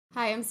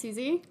I'm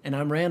Susie. And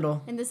I'm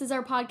Randall. And this is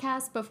our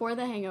podcast, Before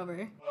the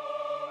Hangover.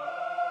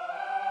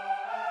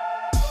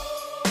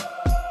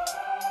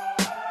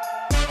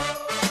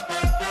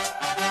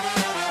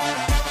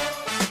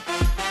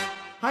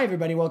 Hi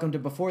everybody, welcome to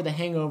Before the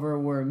Hangover,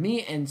 where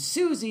me and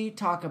Susie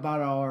talk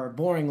about our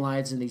boring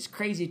lives in these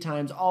crazy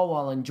times, all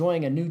while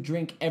enjoying a new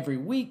drink every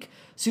week.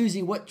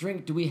 Susie, what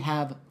drink do we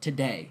have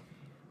today?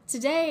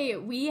 Today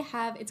we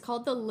have, it's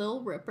called the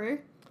Lil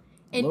Ripper.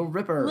 Lil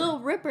Ripper. Lil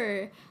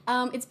Ripper.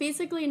 It's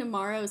basically an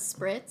Amaro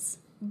Spritz,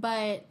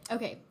 but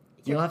okay.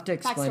 You'll have to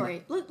explain.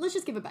 Backstory. Let's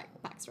just give a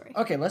backstory.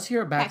 Okay, let's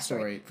hear a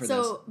backstory for this.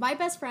 So my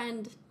best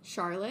friend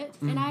Charlotte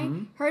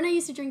and her and I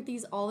used to drink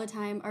these all the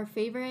time. Our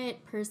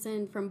favorite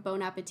person from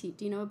Bon Appetit.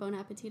 Do you know what Bon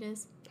Appetit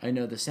is? I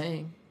know the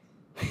saying.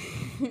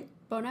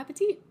 Bon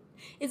Appetit.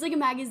 It's like a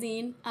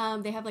magazine.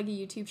 They have like a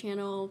YouTube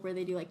channel where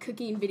they do like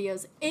cooking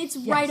videos. It's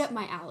right up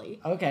my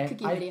alley. Okay,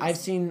 Cooking videos.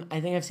 I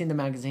think I've seen the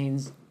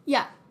magazines.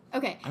 Yeah.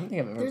 Okay. I don't think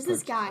I've ever. There's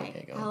this guy,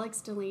 Okay, Alex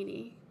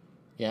Delaney.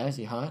 Yeah, is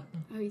he hot?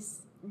 Oh,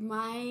 he's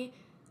my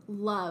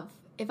love.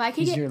 If I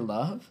could He's get your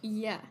love?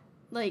 yeah,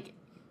 like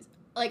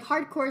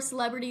hardcore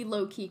celebrity,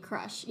 low key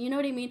crush. You know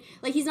what I mean?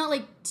 Like he's not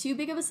like too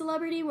big of a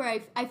celebrity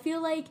where I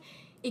feel like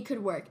it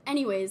could work.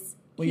 Anyways,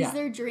 he's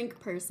their drink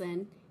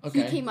person.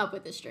 Okay. He came up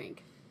with this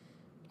drink.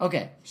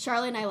 Okay.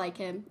 Charlotte and I like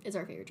him. Is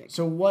our favorite drink.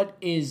 So what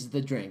is the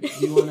drink?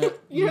 Do you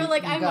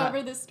wanna? I'm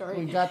over this story.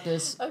 We got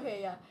this. Okay,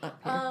 yeah.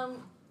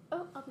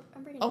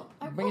 I'm bringing it. Oh,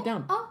 bring it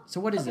down. So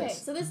what is this?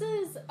 So this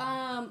is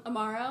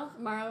Amaro.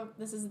 Amaro,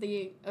 this is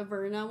the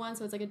Averna one,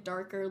 so it's like a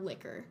darker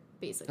liquor,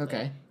 basically.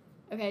 Okay.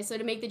 Okay, so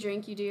to make the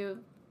drink, you do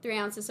 3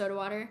 ounces soda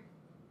water,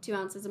 2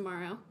 ounces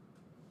Amaro,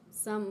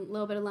 some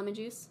little bit of lemon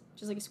juice,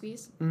 just like a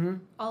squeeze,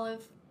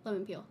 olive,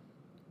 lemon peel.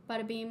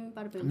 Bada beam,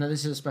 bada boom. No,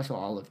 this is a special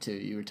olive, too.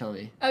 You were telling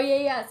me. Oh,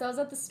 yeah. So I was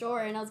at the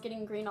store, and I was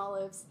getting green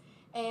olives,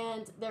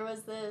 and there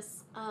was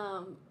this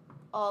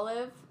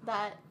olive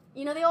that,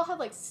 you know, they all have,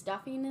 like,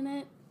 stuffing in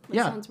it. Which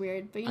sounds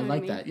weird, but you know what I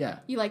mean. I like that, yeah.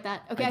 You like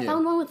that? Okay, I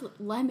found one with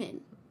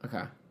lemon.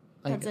 Okay.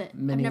 That's it.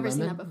 I've never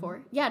seen that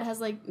before. Yeah, it has,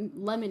 like,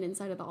 lemon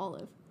inside of the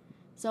olive.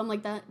 So I'm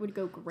like, that would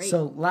go great.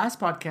 So last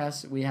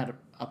podcast, we had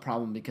a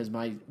problem because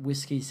my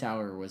whiskey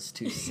sour was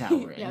too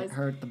sour, and it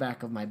hurt the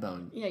back of my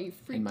bone. Yeah, you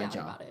freaked out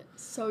about it.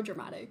 So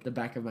dramatic. The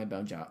back of my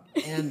bone jaw.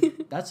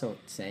 And that's a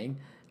saying.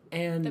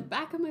 And the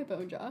back of my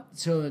bone jaw.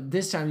 So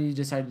this time you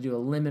decided to do a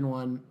lemon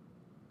one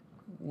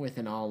with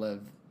an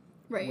olive.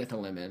 Right. With a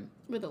lemon.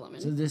 With a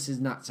lemon. So this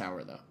is not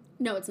sour, though.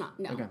 No, it's not.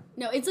 No. Okay.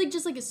 No, it's like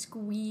just like a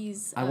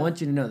squeeze. I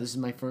want you to know this is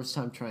my first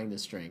time trying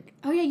this drink.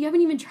 Oh, yeah, you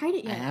haven't even tried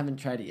it yet. I haven't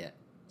tried it yet.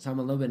 So I'm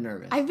a little bit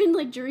nervous. I've been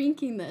like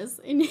drinking this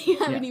and you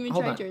haven't even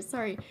tried yours.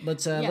 Sorry.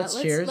 Let's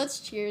cheers. Let's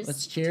cheers.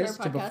 Let's cheers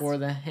to Before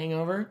the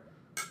Hangover.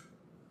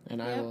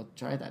 And I will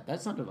try that.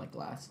 That sounded like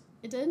glass.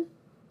 It did?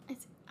 I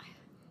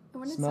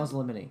Smells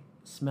lemony.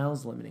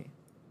 Smells lemony.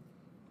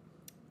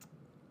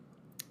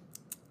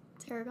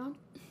 Tarragon?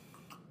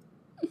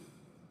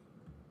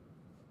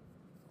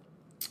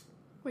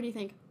 What do you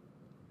think?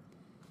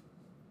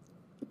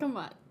 Come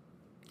on.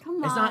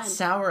 It's not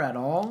sour at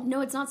all? No,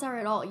 it's not sour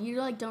at all. You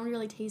like don't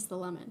really taste the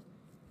lemon.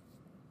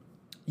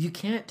 You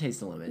can't taste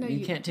the lemon. No,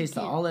 you can't taste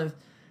the olive.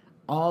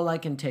 All I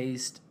can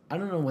taste, I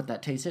don't know what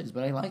that taste is,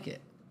 but I like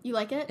it. You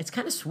like it? It's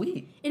kind of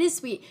sweet. It is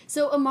sweet.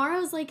 So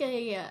Amaro's like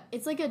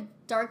it's like a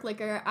dark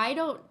liquor. I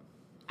don't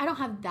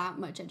have that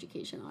much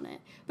education on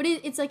it, but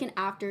it's like an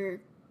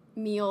after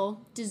meal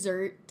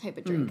dessert type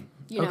of drink.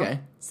 You know? Okay.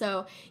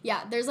 So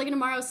yeah, there's like an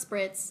Amaro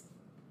Spritz.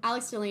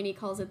 Alex Delaney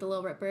calls it the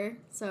Lil Ripper,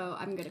 so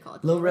I'm gonna call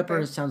it the Lil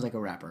Ripper. Sounds like a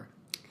rapper.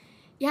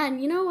 Yeah,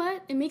 and you know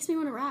what? It makes me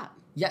want to rap.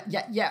 Yeah.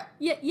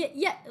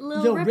 Yeah.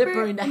 Lil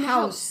Ripper in the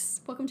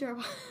house. Welcome to our...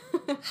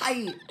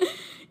 Hi.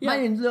 My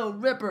name's Lil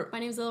Ripper. My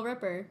name's Lil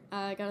Ripper.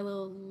 I got a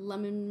little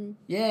lemon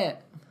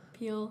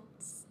peel,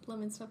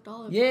 lemon stuffed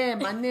olive. Yeah,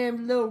 my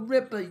name's Lil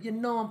Ripper. You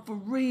know I'm for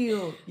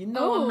real. You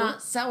know I'm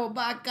not sour,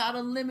 but I got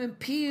a lemon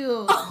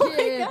peel. Oh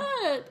my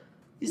god.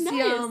 You see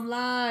how I'm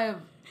live.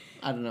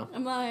 I don't know.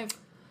 I'm live.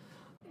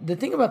 The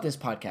thing about this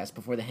podcast,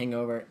 Before the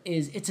Hangover,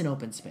 is it's an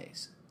open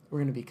space. We're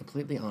going to be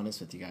completely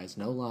honest with you guys.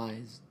 No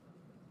lies.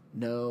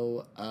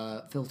 No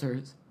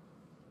filters.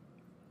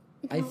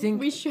 I think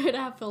we should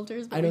have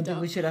filters, but I don't think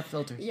we should have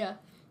filters. Yeah.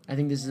 I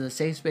think this is a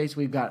safe space.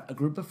 We've got a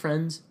group of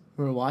friends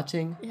who are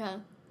watching. Yeah.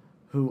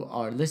 Who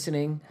are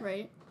listening.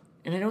 Right.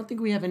 And I don't think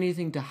we have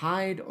anything to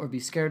hide or be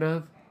scared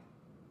of.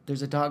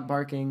 There's a dog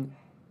barking.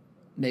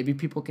 Maybe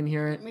people can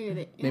hear it.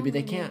 Maybe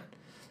they can't.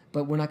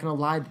 But we're not going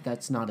to lie that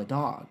that's not a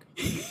dog.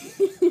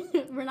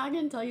 We're not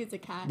going to tell you it's a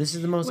cat. This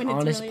is the most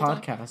honest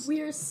podcast. We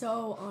are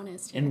so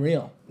honest here. And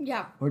real.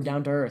 Yeah. We're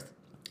down to earth.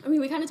 I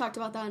mean, we kind of talked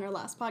about that in our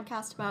last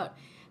podcast about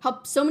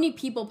how so many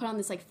people put on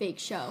this like fake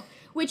show,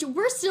 which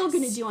we're still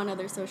going to do on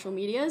other social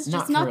medias,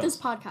 just not this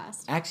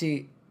podcast.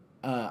 Actually,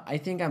 I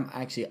think I'm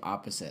actually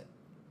opposite.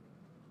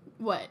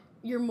 What?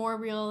 You're more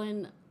real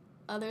in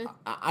other...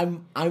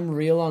 I'm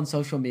real on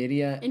social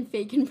media. And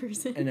fake in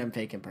person. And I'm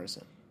fake in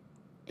person.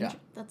 Yeah.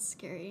 That's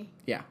scary.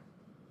 Yeah.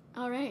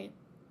 All right.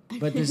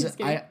 But this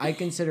I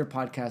consider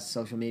podcasts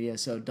social media,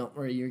 so don't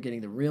worry, you're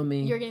getting the real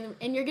me. You're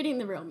getting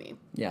the real me.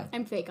 Yeah.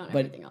 I'm fake on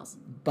everything else.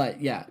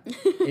 But yeah,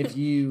 if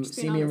you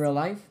see me in real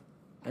life,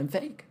 I'm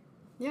fake.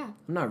 Yeah.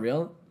 I'm not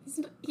real.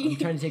 I'm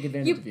trying to take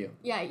advantage of you.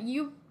 Yeah,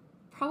 you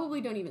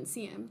probably don't even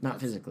see him. Not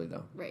physically,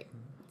 though. Right.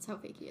 That's how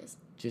fake he is.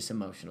 Just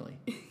emotionally.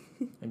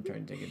 I'm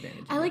trying to take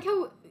advantage of I like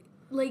how,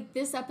 like,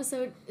 this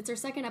episode, it's our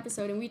second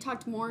episode, and we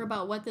talked more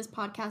about what this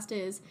podcast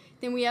is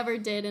than we ever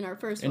did in our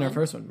first one. In our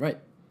first one, right.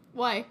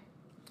 Why?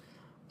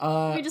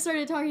 We just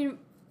started talking...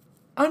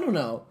 I don't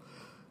know.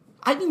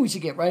 I think we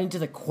should get right into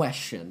the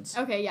questions.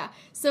 Okay, yeah.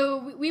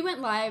 So we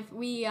went live,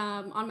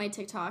 on my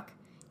TikTok,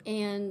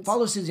 and...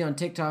 Follow Susie on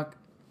TikTok.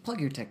 Plug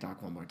your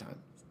TikTok one more time.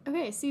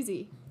 Okay,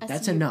 Susie.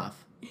 That's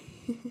enough.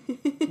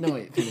 No,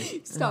 wait, finish.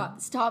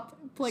 Stop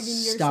plugging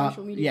your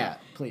social media. Yeah,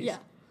 please. Yeah.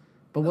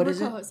 But what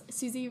is it?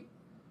 Susie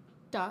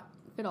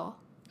Vidal.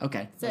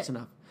 Okay, that's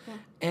enough. Yeah.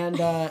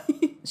 And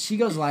she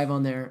goes live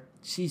on there.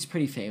 She's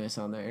pretty famous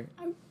on there.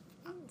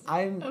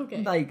 I'm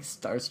okay. Like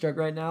starstruck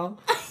right now.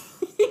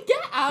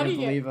 Get out of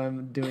here. I can't believe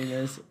I'm doing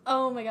this.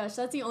 Oh my gosh,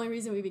 that's the only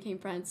reason we became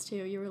friends too.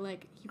 You were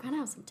like, you kind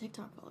of have some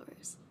TikTok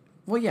followers.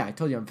 Well, yeah, I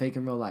told you I'm fake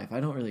in real life.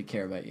 I don't really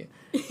care about you.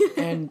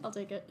 And I'll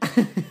take it.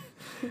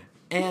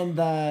 And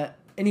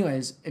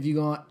anyways, if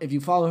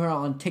you follow her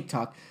on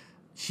TikTok,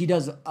 she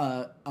does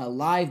a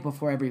live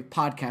before every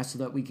podcast so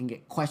that we can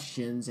get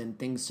questions and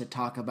things to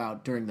talk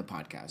about during the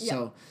podcast. Yeah.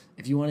 So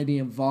if you want to be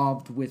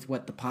involved with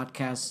what the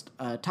podcast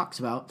talks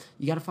about,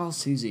 you got to follow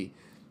Susie.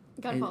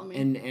 Gotta follow me.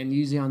 And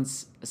usually on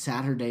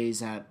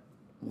Saturdays at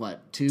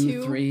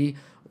 2, 3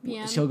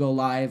 p.m. she'll go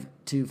live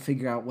to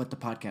figure out what the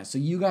podcast. So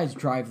you guys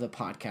drive the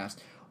podcast.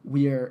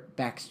 We're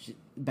Backstreet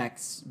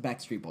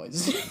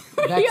Boys.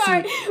 We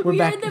are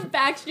the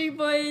Backstreet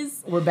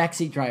Boys. We're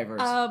backseat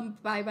drivers.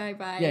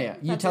 Bye. Yeah.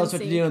 You tell us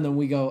what to do, and then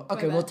we go,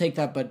 okay, we'll take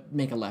that, but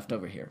make a left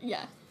over here.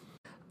 Yeah.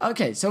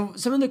 Okay, so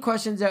some of the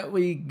questions that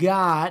we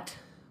got.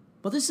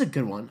 Well, this is a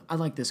good one. I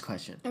like this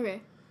question.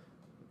 Okay.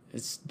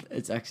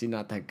 It's actually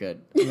not that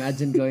good.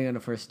 Imagine going on a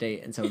first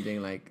date and someone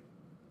being like,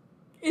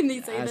 and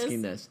they say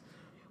asking this.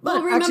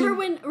 Well,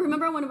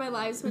 remember on one of my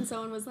lives when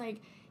someone was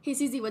like, hey,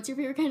 Susie, what's your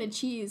favorite kind of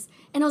cheese?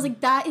 And I was like,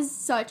 that is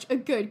such a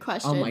good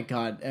question. Oh, my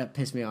God. It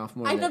pissed me off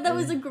more. I thought that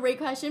was a great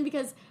question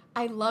because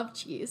I love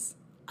cheese.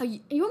 You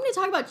want me to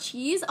talk about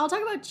cheese? I'll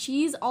talk about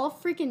cheese all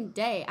freaking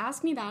day.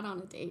 Ask me that on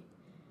a date.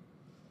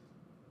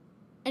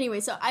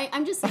 Anyway, so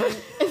I'm just saying.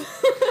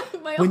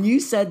 When you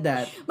said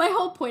that. My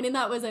whole point in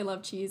that was I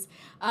love cheese.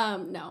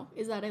 No,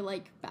 is that I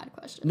like bad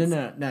questions.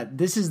 No.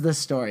 This is the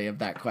story of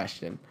that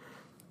question.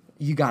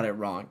 You got it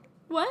wrong.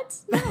 What?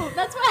 No,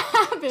 that's what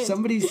happened.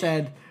 Somebody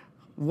said,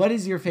 what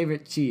is your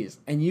favorite cheese?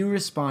 And you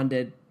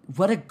responded,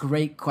 what a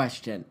great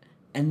question.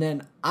 And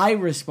then I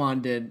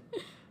responded,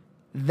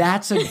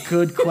 that's a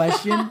good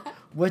question.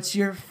 What's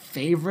your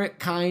favorite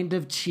kind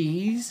of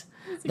cheese?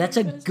 That's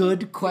a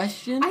good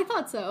question. I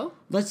thought so.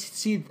 Let's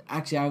see.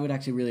 Actually, I would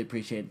actually really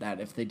appreciate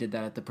that if they did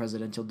that at the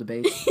presidential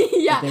debate.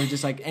 Yeah. If they were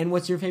just like, and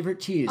what's your favorite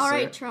cheese? All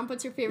right, Trump,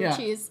 what's your favorite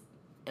cheese?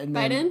 And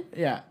Biden?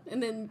 Yeah.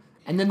 And then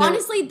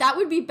honestly, that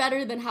would be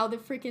better than how the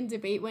freaking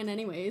debate went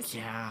anyways.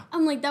 Yeah.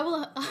 I'm like, that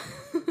will...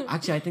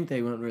 Actually, I think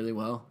they went really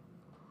well.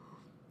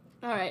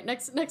 All right,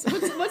 next. What's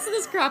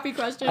this crappy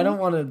question? I don't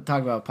want to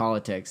talk about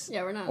politics.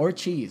 Yeah, we're not. Or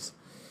cheese.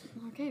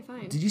 Okay,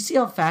 fine. Did you see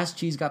how fast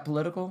cheese got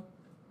political?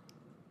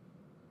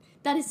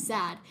 That is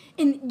sad.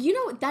 And you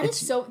know,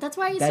 that's why I stopped talking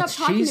to people. That's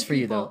cheese for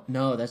you, though.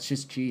 No, that's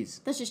just cheese.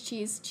 That's just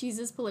cheese. Cheese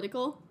is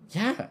political?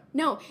 Yeah.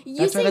 No,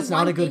 that's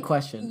not a good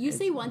question. You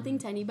say one thing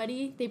to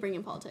anybody, they bring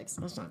in politics.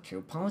 That's not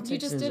true.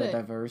 Politics is a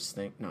diverse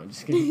thing. No, I'm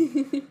just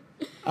kidding.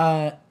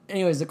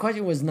 Anyways, the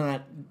question was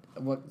not,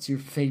 what's your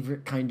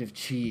favorite kind of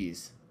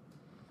cheese?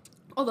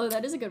 Although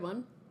that is a good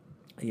one.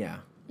 Yeah.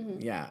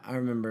 Mm-hmm. Yeah, I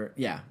remember.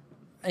 Yeah.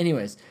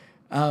 Anyways,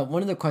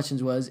 one of the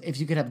questions was, if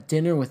you could have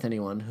dinner with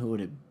anyone, who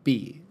would it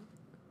be?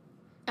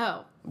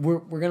 Oh.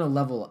 We're gonna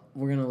level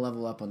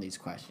up on these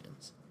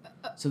questions.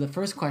 So the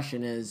first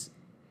question is,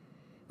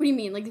 what do you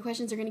mean? Like the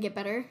questions are gonna get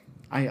better?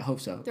 I hope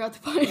so. Throughout the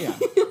podcast. Yeah.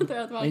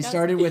 Throughout the podcast. We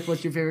started with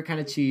what's your favorite kind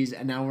of cheese,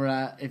 and now we're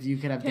at if you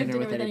could have dinner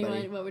with anybody.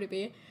 Anyone, what would it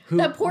be?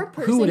 That poor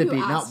person who would it be?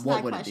 Asked Not what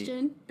that would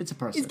question it be. It's a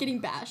person. Is getting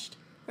bashed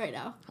right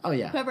now. Oh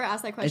yeah. Whoever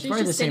asked that question. It's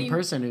probably the same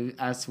person who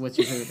asked what's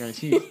your favorite kind of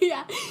cheese.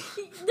 Yeah.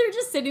 They're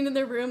just sitting in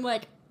their room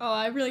like, oh,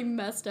 I really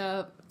messed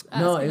up.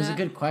 No, it was a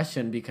good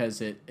question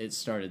because it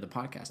started the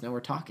podcast. Now we're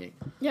talking.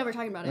 Yeah, we're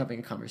talking about we're having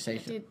a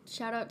conversation. Dude,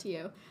 shout out to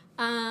you.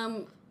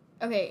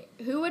 Okay,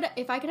 who would,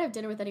 if I could have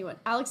dinner with anyone?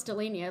 Alex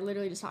Delaney. I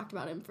literally just talked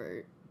about him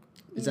for...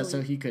 Is that so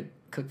he could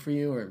cook for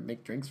you or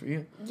make drinks for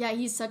you? Yeah,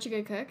 he's such a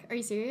good cook. Are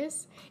you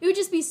serious? It would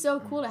just be so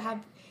cool to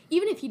have,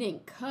 even if he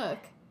didn't cook,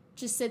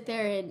 just sit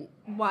there and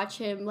watch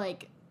him,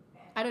 like,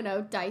 I don't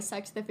know,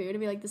 dissect the food and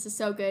be like, this is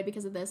so good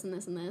because of this and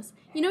this and this.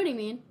 You know what I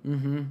mean?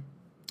 Mm-hmm.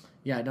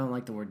 Yeah, I don't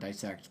like the word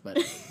dissect, but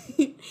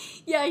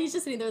Yeah, he's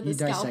just sitting there with you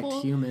the scalpel. You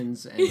dissect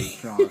humans and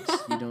frogs.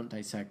 You don't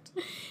dissect.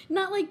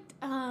 Not like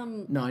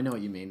No, I know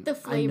what you mean. the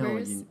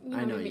flavors.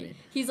 I know what you mean.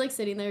 He's like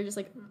sitting there, just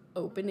like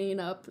opening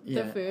up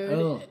the food.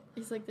 Oh.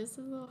 He's like, "This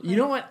is." You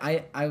know what?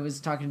 I was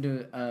talking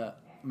to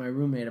my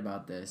roommate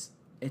about this.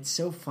 It's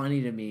so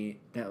funny to me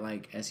that,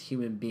 like, as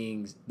human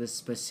beings, the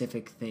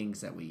specific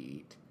things that we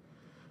eat.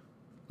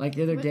 Like,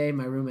 the other day,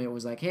 my roommate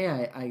was like,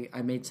 hey,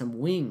 I made some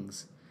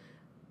wings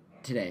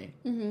today.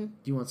 Mm-hmm. Do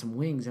you want some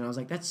wings? And I was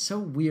like, that's so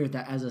weird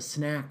that as a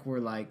snack, we're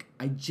like,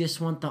 I just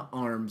want the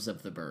arms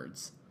of the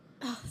birds.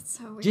 Oh, that's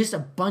so weird. Just a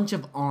bunch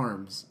of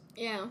arms.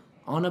 Yeah.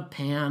 On a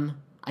pan.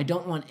 I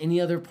don't want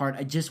any other part.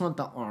 I just want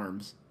the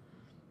arms.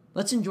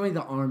 Let's enjoy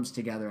the arms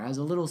together as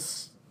a little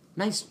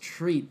nice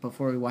treat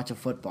before we watch a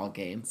football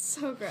game.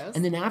 So gross.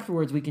 And then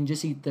afterwards, we can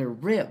just eat their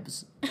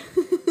ribs,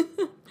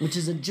 which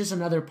is just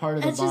another part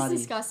of the body. It's just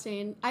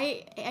disgusting.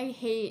 I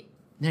hate.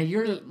 Now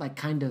you're meat. like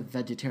kind of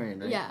vegetarian,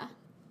 right? Yeah.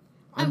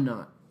 I'm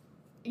not.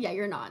 Yeah,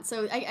 you're not.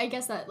 So I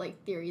guess that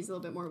like theory is a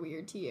little bit more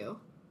weird to you.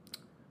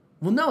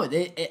 Well, no,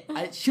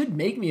 it should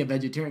make me a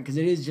vegetarian because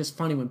it is just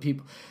funny when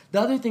people. The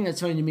other thing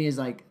that's funny to me is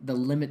like the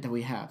limit that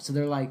we have. So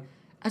they're like,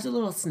 as a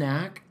little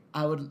snack,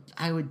 I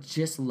would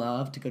just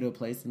love to go to a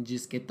place and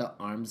just get the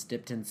arms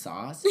dipped in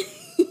sauce,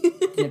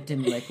 dipped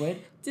in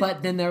liquid.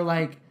 But then they're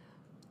like,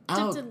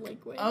 dipped in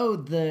liquid. Oh,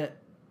 the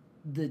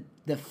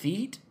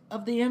feet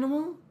of the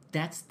animal?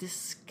 That's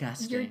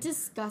disgusting. You're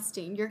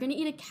disgusting. You're gonna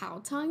eat a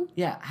cow tongue?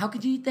 Yeah. How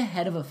could you eat the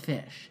head of a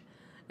fish?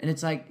 And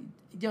it's like,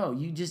 yo,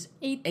 you just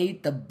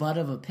ate the butt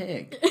of a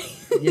pig.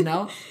 You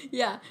know?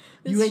 Yeah.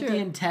 You ate the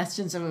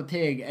intestines of a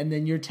pig, and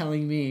then you're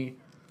telling me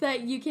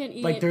that you can't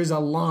eat. Like, there's a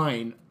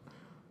line.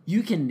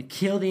 You can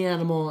kill the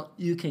animal,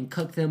 you can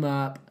cook them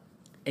up,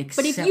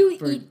 but if you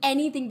eat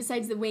anything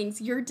besides the wings,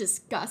 you're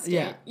disgusting.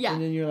 Yeah. Yeah.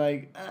 And then you're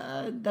like,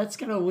 that's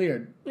kind of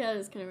weird. Yeah,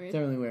 that's kind of weird. It's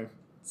really weird.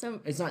 So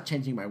it's not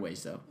changing my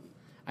ways, though.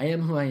 I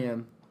am who I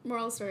am.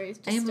 Moral stories.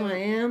 I am who I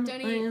am.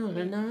 Don't I am who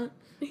I'm not.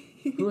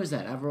 Who is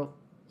that? Avril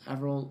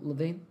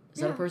Lavigne?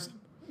 Is that a person?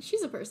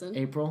 She's a person.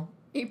 April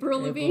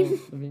Lavigne.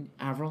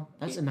 Avril?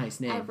 That's a nice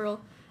name.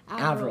 Avril.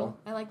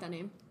 I like that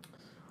name.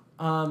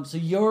 So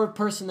your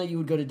person that you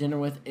would go to dinner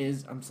with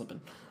is, I'm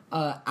slipping,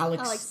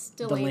 Alex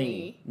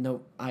Delaney.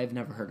 No, I've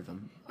never heard of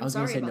him. I was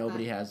going to say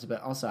nobody has,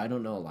 but also I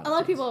don't know a lot. A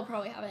lot of people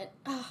probably haven't.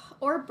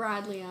 Or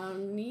Brad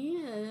Leone.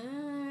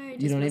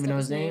 You don't even know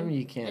his name?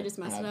 You can't. I just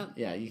messed it up.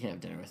 Yeah, you can't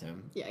have dinner with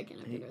him. Yeah, I can't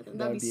have dinner with him.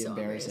 That'd be so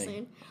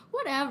embarrassing.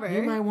 Whatever.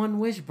 You're my one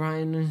wish,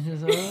 Brian. And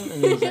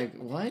he's like,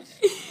 what?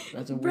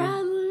 That's a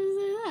Brad,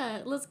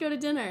 let's go to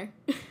dinner.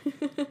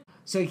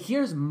 So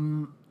here's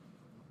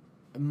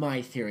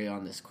my theory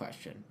on this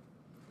question.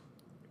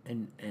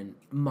 And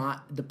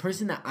the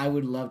person that I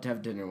would love to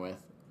have dinner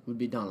with would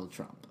be Donald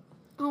Trump.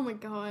 Oh my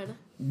god.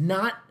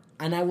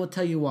 And I will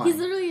tell you why. He's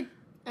literally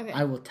okay.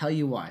 I will tell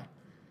you why.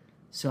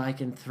 So I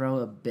can throw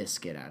a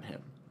biscuit at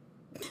him.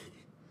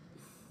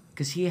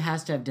 Because he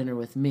has to have dinner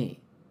with me.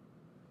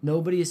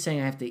 Nobody is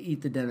saying I have to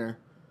eat the dinner.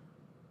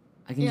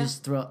 I can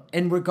just throw...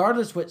 And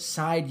regardless what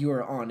side you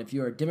are on, if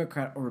you're a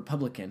Democrat or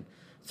Republican,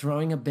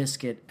 throwing a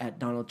biscuit at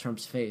Donald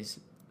Trump's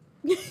face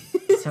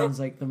sounds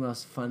like the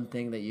most fun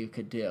thing that you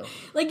could do.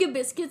 Like a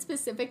biscuit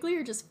specifically,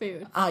 or just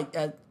food?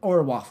 Or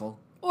a waffle.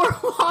 Or a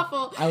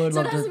waffle. I would so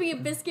love it has to be a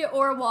biscuit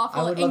or a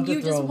waffle, and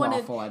you just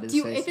want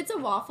to. If it's a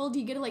waffle, do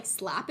you get to like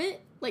slap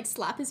it, like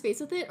slap his face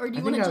with it, or do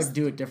you want to just? I would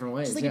do it different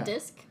ways. Just like a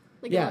disc.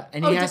 Like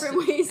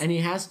different ways. And he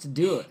has to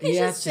do it. He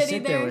has to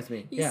sit there with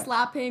me. You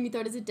slap him. You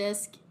throw it as a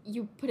disc.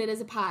 You put it as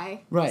a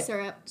pie. Right.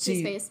 Syrup. To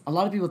his face. A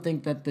lot of people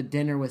think that the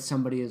dinner with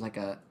somebody is like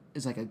a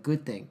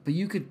good thing, but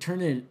you could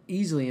turn it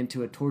easily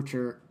into a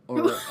torture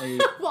or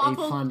a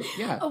fun.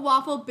 Yeah. A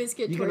waffle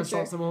biscuit torture. You can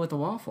assault someone with a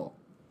waffle.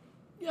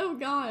 Oh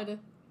God.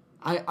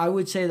 I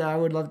would say that I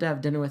would love to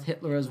have dinner with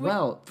Hitler as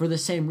well for the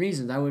same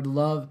reasons. I would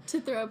love to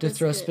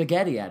throw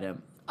spaghetti at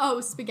him. Oh,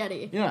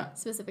 spaghetti. Yeah.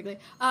 Specifically.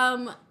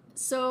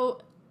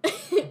 So,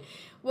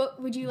 what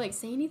would you like?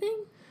 Say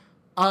anything?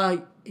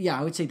 Yeah,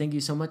 I would say thank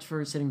you so much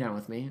for sitting down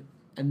with me,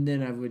 and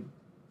then I would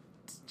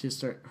just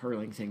start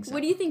hurling things.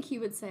 What do you think he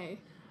would say?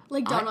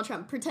 Like Donald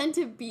Trump, pretend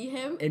to be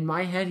him. In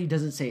my head, he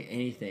doesn't say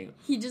anything.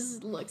 He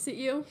just looks at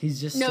you. He's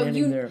just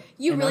standing there.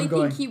 You really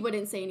think he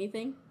wouldn't say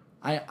anything?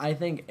 I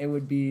think it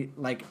would be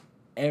like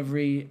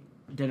every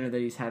dinner that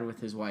he's had with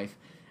his wife,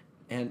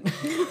 and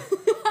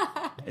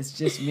it's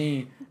just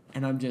me,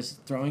 and I'm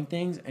just throwing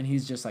things, and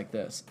he's just like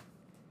this.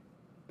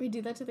 We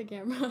do that to the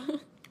camera.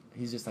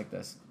 He's just like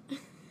this.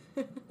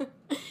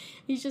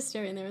 He's just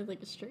staring there with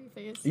like a straight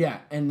face. Yeah,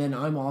 and then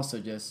I'm also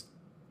just...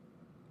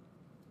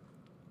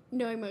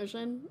 No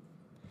emotion.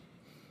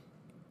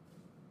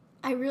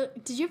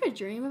 Did you have a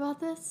dream about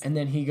this? And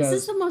then he goes...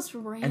 This is the most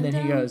random... And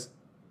then he goes,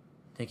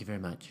 thank you very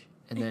much.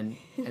 And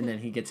then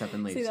he gets up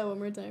and leaves. Say that one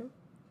more time.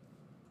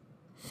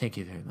 Thank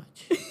you very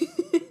much.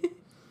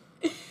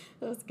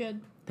 That was good.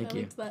 Thank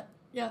you. Liked that.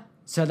 Yeah.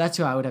 So that's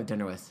who I would have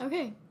dinner with.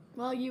 Okay.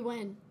 Well, you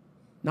win.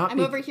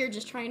 I'm over here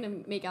just trying to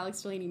make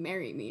Alex Delaney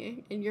marry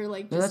me, and you're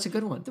like, no, that's a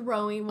good one.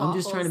 Throwing waffles.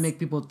 I'm just trying to make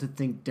people to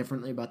think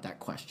differently about that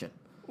question.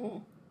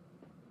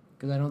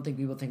 Because I don't think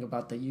people think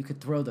about that you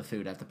could throw the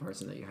food at the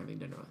person that you're having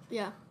dinner with.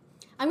 Yeah.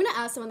 I'm going to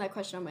ask someone that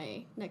question on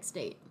my next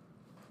date.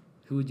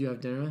 Who would you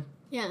have dinner with?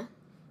 Yeah.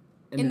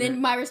 And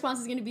then my response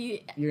is going to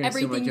be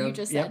everything you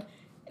just said.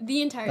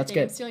 The entire thing.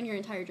 Good. I'm stealing your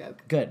entire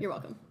joke. Good. You're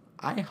welcome.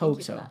 I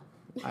hope so.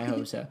 I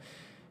hope so.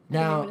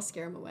 Now, I'm going to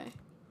scare him away.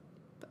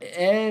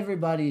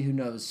 Everybody who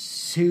knows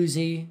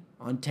Susie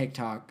on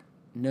TikTok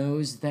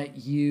knows that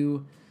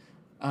you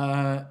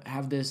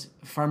have this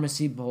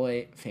pharmacy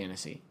boy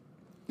fantasy.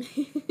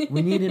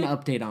 We need an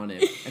update on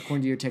it,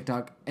 according to your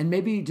TikTok. And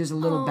maybe just a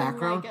little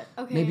background.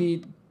 Okay.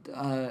 Maybe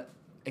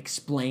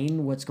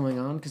explain what's going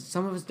on, because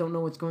some of us don't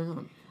know what's going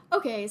on.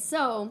 Okay,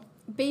 so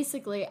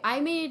basically,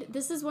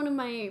 this is one of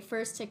my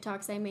first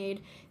TikToks I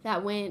made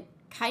that went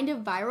kind of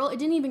viral. It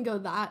didn't even go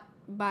that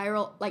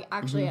viral, like,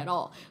 actually at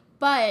all.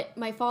 But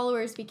my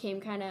followers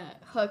became kind of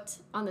hooked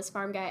on this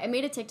farm guy. I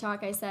made a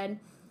TikTok. I said...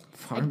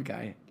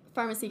 Guy?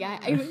 Pharmacy guy.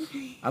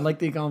 I like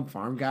that you call him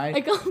farm guy. I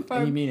call him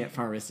farm... And you mean it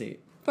pharmacy.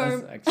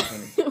 Farm... That's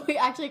actually funny. We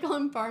actually call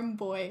him farm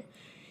boy.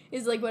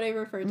 Is, like, what I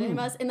refer to him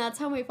as. And that's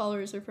how my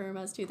followers refer him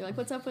as, too. They're like,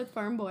 what's up with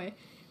farm boy?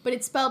 But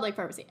it's spelled like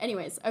pharmacy.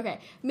 Anyways, okay.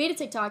 Made a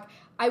TikTok.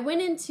 I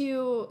went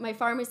into my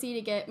pharmacy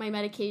to get my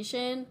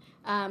medication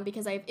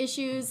because I have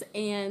issues.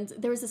 And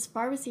there was this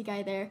pharmacy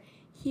guy there.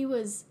 He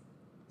was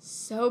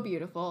so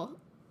beautiful.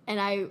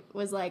 And I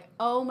was like,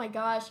 oh my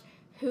gosh,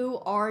 who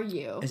are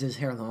you? Is his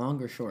hair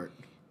long or short?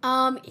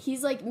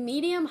 He's like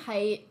medium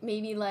height,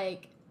 maybe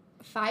like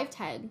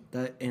 5'10".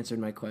 That answered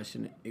my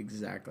question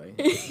exactly.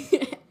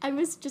 I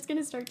was just going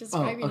to start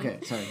describing okay,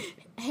 sorry.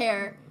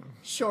 Hair,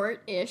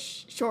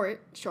 short-ish,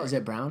 short. Is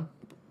it brown?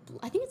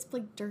 I think it's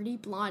like dirty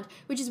blonde,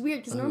 which is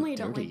weird because normally I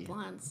don't like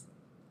blondes.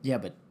 Yeah,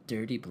 but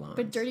dirty blonde.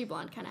 But dirty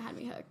blonde kind of had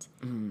me hooked.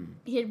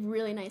 He had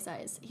really nice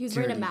eyes. He was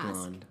wearing a mask.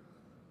 Blonde.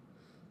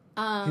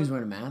 He was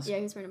wearing a mask? Yeah,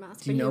 he was wearing a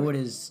mask. Do you know what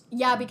his...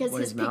 Yeah, because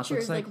his mouth picture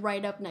is like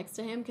right up next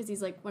to him because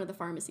he's like one of the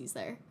pharmacies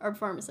there, or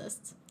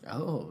pharmacists.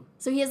 Oh.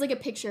 So he has like a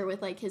picture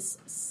with like his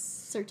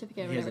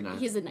certificate or whatever.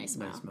 He has a nice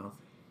mouth.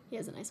 He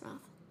has a nice mouth.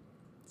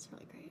 It's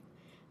really great.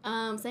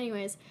 So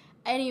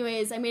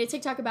anyways, I made a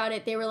TikTok about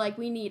it. They were like,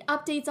 we need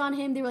updates on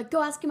him. They were like,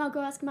 go ask him out.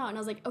 And I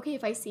was like, okay,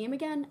 if I see him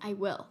again, I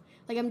will.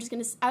 Like,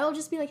 I'll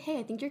just be like, hey,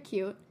 I think you're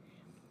cute.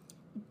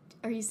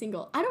 Are you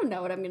single? I don't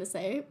know what I'm going to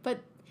say.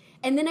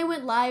 And then I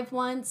went live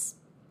once.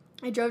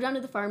 I drove down to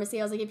the pharmacy.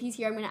 I was like, if he's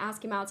here, I'm going to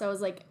ask him out. So I was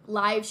like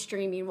live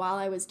streaming while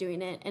I was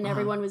doing it. And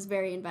everyone was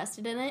very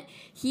invested in it.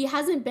 He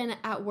hasn't been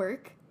at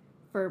work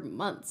for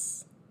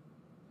months.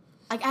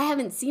 Like, I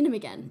haven't seen him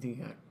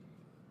again.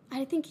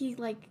 I think he,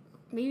 like,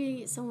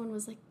 maybe someone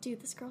was like,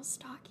 dude, this girl's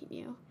stalking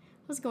you.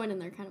 I was going in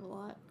there kind of a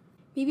lot.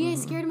 Maybe I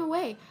scared him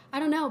away. I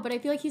don't know, but I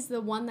feel like he's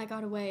the one that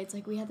got away. It's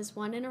like we had this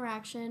one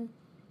interaction.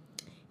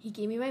 He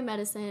gave me my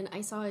medicine.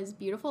 I saw his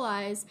beautiful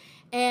eyes,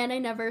 and I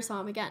never saw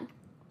him again.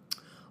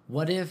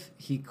 What if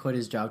he quit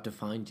his job to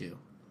find you?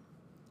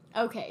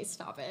 Okay,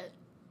 stop it.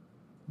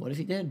 What if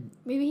he did?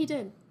 Maybe he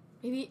did.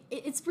 Maybe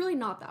it's really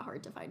not that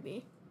hard to find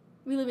me.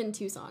 We live in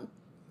Tucson.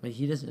 But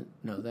he doesn't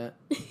know that.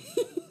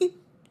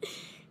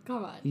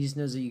 Come on. He just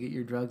knows that you get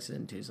your drugs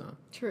in Tucson.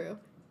 True.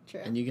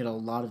 And you get a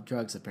lot of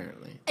drugs,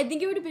 apparently. I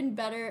think it would have been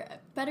better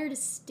to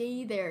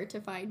stay there to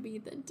find me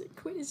than to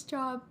quit his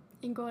job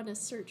and go on a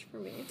search for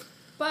me.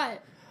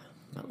 But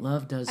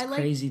love does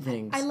crazy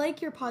things. I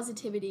like your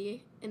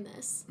positivity in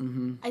this.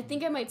 Mm-hmm. I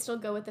think I might still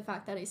go with the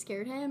fact that I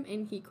scared him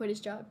and he quit his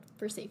job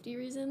for safety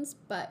reasons,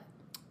 but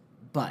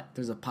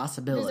there's a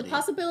possibility. There's a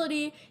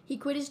possibility he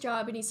quit his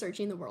job and he's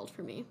searching the world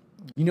for me.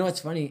 You know what's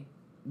funny?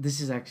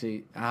 This is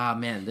actually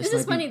This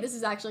is funny. This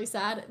is actually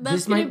sad. That's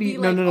this might be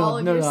like all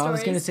of your stories. I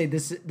was gonna say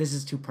this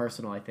is too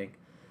personal. I think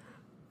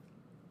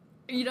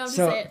you don't have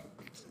to say it.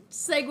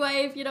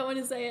 Segue if you don't want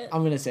to say it.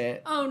 I'm gonna say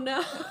it. Oh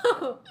no,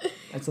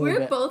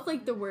 we're both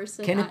like the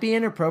worst. Can it be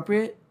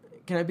inappropriate?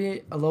 Can I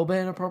be a little bit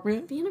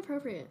inappropriate? Be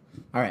inappropriate.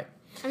 All right.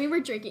 I mean,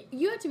 we're drinking.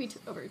 You have to be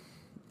over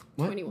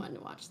 21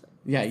 to watch this.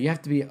 Yeah, you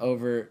have to be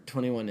over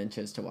 21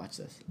 inches to watch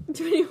this.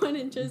 21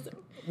 inches.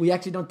 We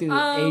actually don't do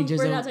ages.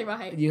 We're not talking about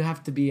height. You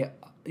have to be.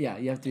 Yeah,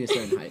 you have to be a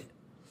certain height.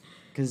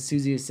 Because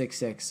Susie is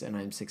 6'6" and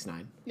I'm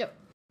 6'9". Yep.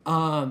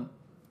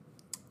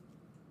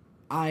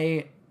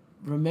 I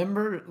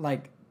remember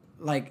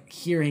like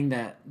hearing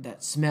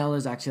that smell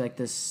is actually like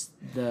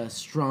the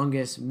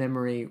strongest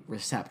memory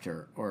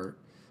receptor, or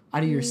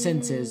out of your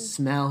senses,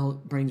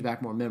 smell brings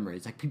back more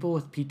memories. Like people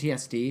with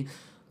PTSD,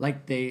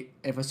 like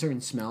if a certain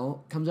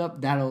smell comes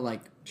up, that'll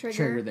like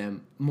trigger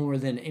them more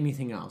than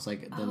anything else,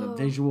 like than a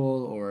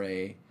visual or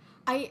a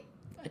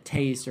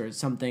taste or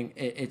something.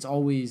 It's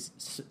always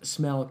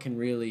smell can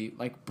really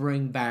like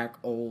bring back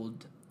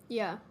old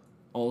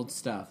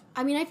stuff.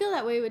 I mean, I feel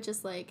that way with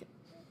just like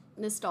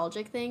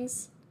nostalgic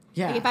things.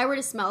 Yeah. Like if I were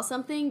to smell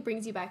something,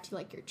 brings you back to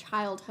like your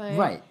childhood.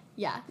 Right.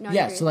 Yeah. No.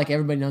 Yeah. So like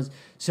everybody knows.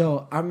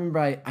 So I remember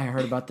I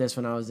heard about this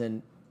when I was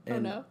in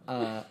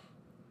I'm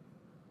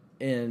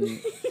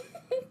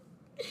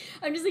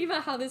just thinking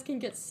about how this can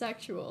get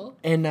sexual.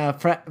 In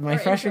my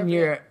freshman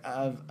year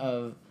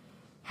of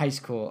high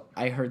school,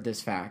 I heard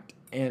this fact.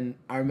 And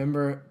I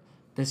remember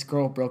this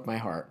girl broke my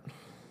heart.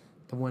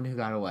 The one who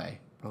got away.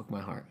 Broke my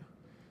heart.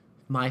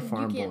 My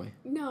farm boy.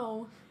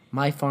 No.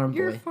 My farm boy.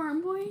 Your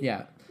farm boy?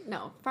 Yeah.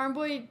 No. Farm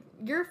boy.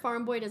 Your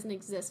farm boy doesn't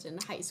exist in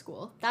high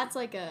school. That's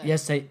like a...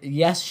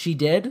 Yes, she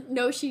did.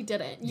 No, she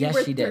didn't. You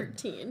were 13.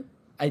 Did.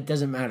 It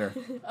doesn't matter.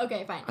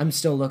 Okay, fine. I'm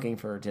still looking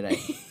for her today.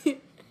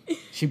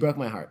 She broke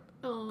my heart.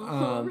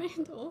 Oh,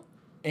 Randall.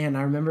 And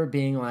I remember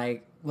being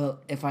like, well,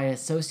 if I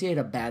associate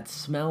a bad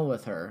smell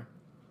with her,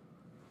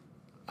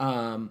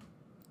 I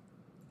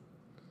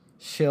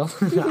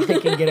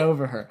can get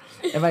over her.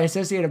 If I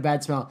associate a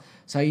bad smell,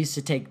 so I used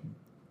to take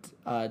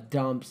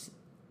dumps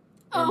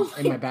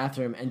in my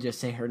bathroom and just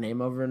say her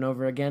name over and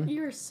over again.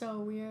 You're so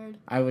weird.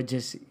 I would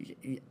just,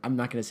 I'm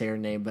not going to say her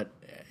name, but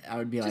I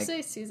would be just like,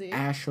 just say Susie.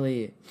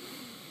 Ashley.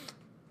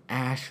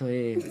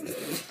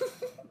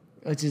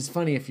 Which is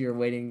funny if you're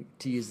waiting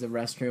to use the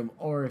restroom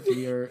or if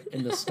you're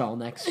in the stall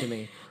next to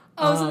me.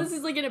 So this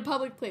is like in a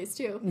public place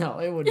too. No,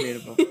 it wouldn't be in a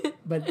public.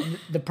 But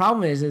the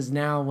problem is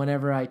now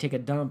whenever I take a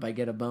dump, I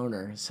get a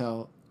boner.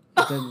 So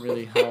it doesn't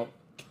really help.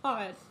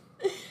 God.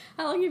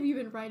 How long have you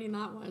been writing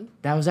that one?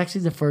 That was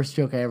actually the first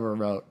joke I ever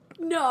wrote.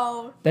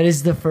 No. That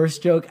is the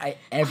first joke I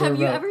ever wrote. Have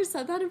you ever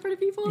said that in front of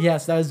people?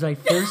 Yes, that was my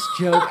first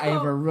joke I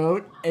ever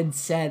wrote and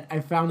said. I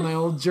found my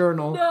old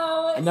journal.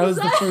 No. And that was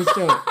the first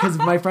joke. Because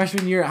my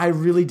freshman year, I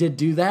really did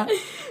do that.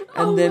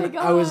 And then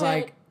I was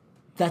like,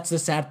 that's the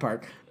sad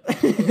part.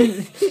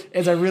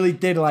 Is I really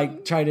did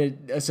like try to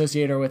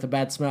associate her with a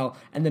bad smell.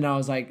 And then I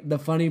was like, the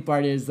funny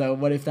part is though,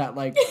 what if that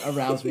like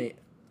aroused me?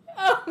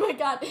 Oh my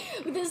God.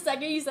 The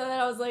second you said that,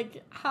 I was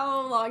like,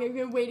 how long have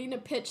you been waiting to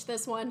pitch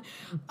this one?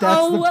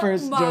 That's the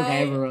first joke I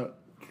ever wrote.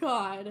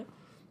 God.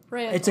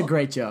 Randall. It's a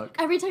great joke.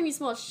 Every time you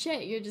smell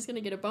shit, you're just going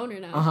to get a boner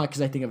now.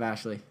 Because I think of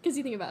Ashley. Because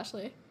you think of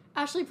Ashley.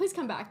 Ashley, please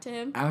come back to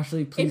him.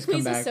 Ashley, please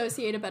come back. Please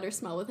associate a better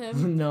smell with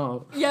him.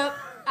 No. Yep.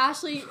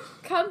 Ashley,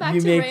 come back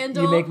to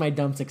Randall. You make my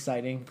dumps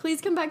exciting. Please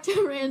come back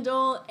to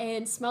Randall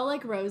and smell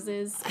like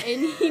roses. And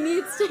he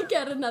needs to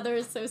get another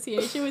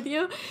association with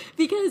you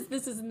because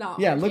this is not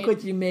working. Look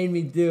what you made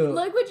me do.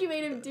 Look what you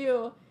made him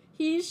do.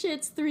 He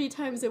shits 3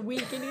 times a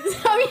week and he's...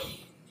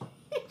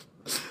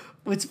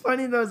 What's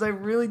funny though is I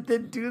really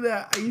did do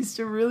that. I used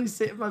to really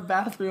sit in my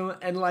bathroom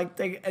and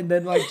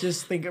then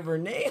just think of her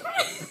name.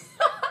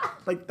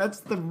 Like that's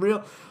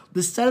the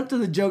setup to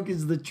the joke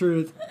is the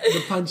truth.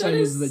 The punchline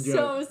is the joke.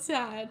 So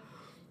sad.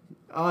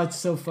 Oh, it's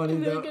so funny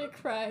though. I'm gonna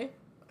cry.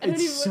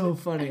 It's so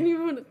funny. I don't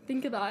even want to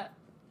think of that.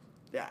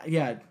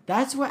 Yeah,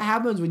 that's what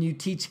happens when you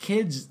teach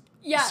kids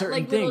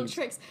certain things. Little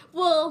tricks.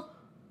 Well,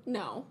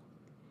 no.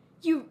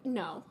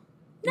 No,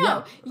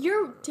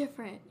 you're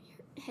different.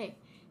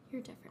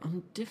 You're different.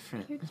 I'm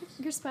different.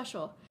 You're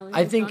special.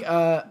 I think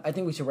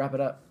we should wrap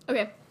it up.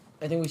 Okay.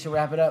 I think we should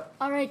wrap it up.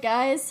 All right,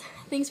 guys.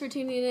 Thanks for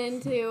tuning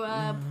in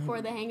to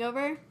Before the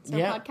Hangover. It's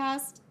our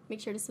podcast. Make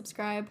sure to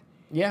subscribe.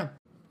 Yeah.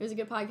 It was a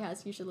good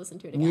podcast. You should listen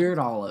to it again. Weird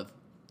olive.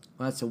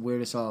 Well, that's the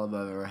weirdest olive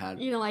I've ever had.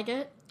 You don't like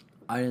it?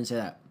 I didn't say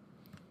that.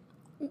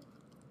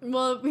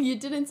 Well, you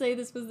didn't say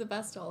this was the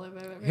best olive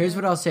I've ever had. Here's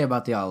what I'll say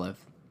about the olive.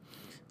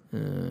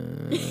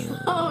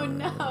 Oh,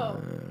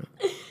 no.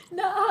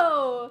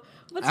 No.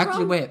 What's wrong?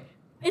 Actually, wait.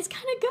 It's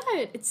kind of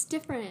good. It's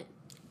different.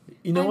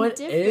 You know what?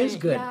 Different. It is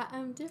good. Yeah,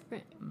 I'm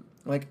different.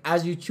 Like,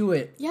 as you chew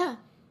it. Yeah.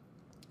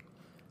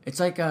 It's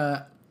like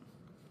a...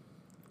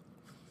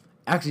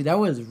 Actually, that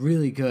was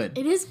really good.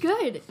 It is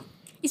good.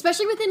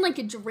 Especially within, like,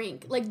 a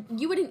drink. Like,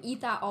 you wouldn't eat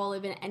that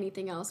olive in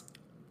anything else.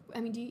 I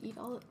mean, do you eat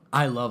olive?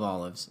 I love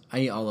olives. I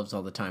eat olives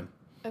all the time.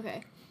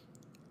 Okay.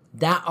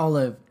 That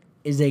olive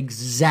is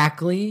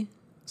exactly...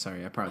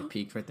 Sorry, I probably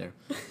peeked right there.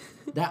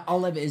 That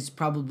olive is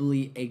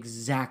probably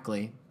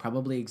exactly...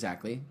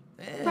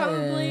 Pick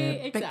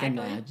an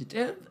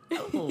adjective.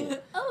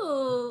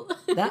 Oh.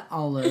 That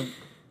olive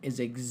is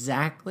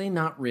exactly,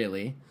 not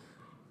really.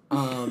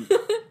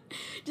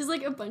 Just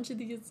like a bunch of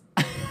these.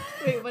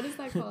 Wait, what is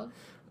that called?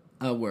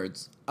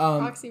 Words.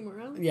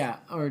 Oxymorons? Yeah,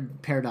 or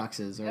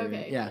paradoxes. Or,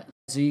 okay. Yeah.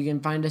 So you can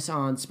find us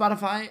on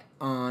Spotify,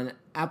 on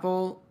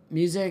Apple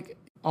Music.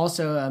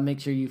 Also,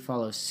 make sure you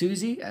follow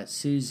Susie at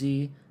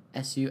Susie,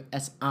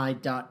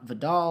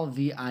 SUSI.Vidal,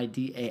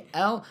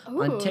 VIDAL,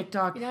 on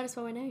TikTok. You know how to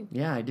spell my name.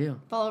 Yeah, I do.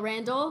 Follow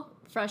Randall,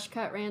 Fresh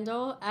Cut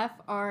Randall,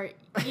 FRE.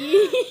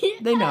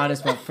 They know how to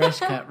spell Fresh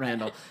Cut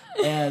Randall.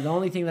 The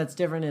only thing that's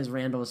different is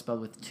Randall is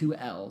spelled with 2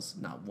 L's,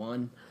 not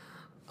 1.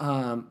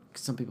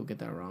 Some people get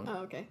that wrong.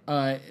 Oh, okay.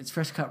 It's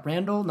Fresh Cut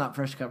Randall, not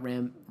Fresh Cut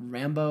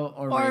Rambo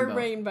or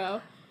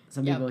Rainbow.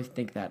 Some people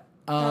think that.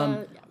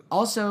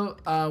 Also,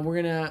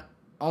 we're gonna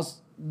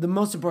the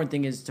most important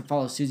thing is to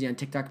follow Susie on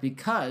TikTok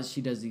because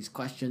she does these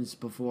questions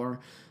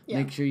before. Yeah.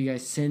 Make sure you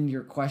guys send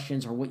your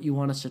questions or what you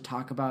want us to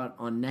talk about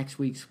on next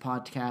week's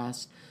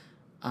podcast.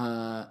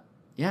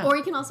 Yeah. Or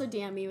you can also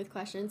DM me with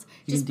questions.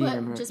 You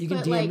can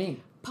DM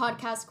me.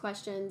 Podcast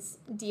questions,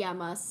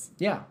 DM us.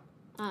 Yeah.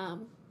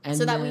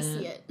 So that we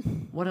see it.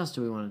 What else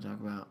do we want to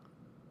talk about?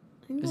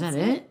 Is that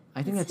it?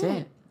 I think that's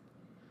it.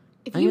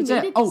 If you made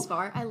it this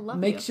far, I love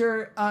Make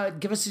sure,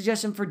 give a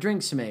suggestion for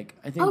drinks to make.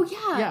 I think. Oh,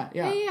 yeah.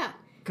 Yeah.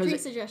 Drink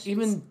suggestions.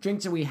 Even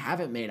drinks that we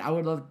haven't made. I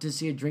would love to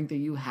see a drink that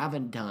you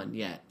haven't done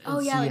yet.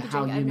 And see like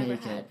how you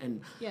make it.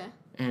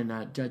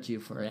 And judge you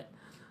for it.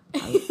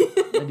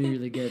 That'd be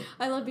really good.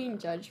 I love being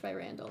judged by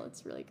Randall.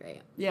 It's really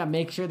great. Yeah,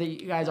 make sure that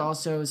you guys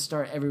also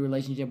start every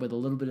relationship with a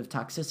little bit of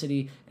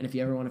toxicity. And if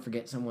you ever want to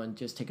forget someone,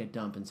 just take a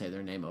dump and say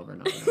their name over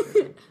and over and over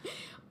again.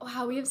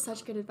 Wow, we have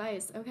such good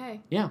advice.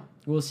 Okay. Yeah.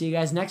 We'll see you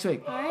guys next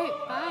week. All right.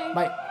 Bye.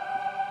 Bye.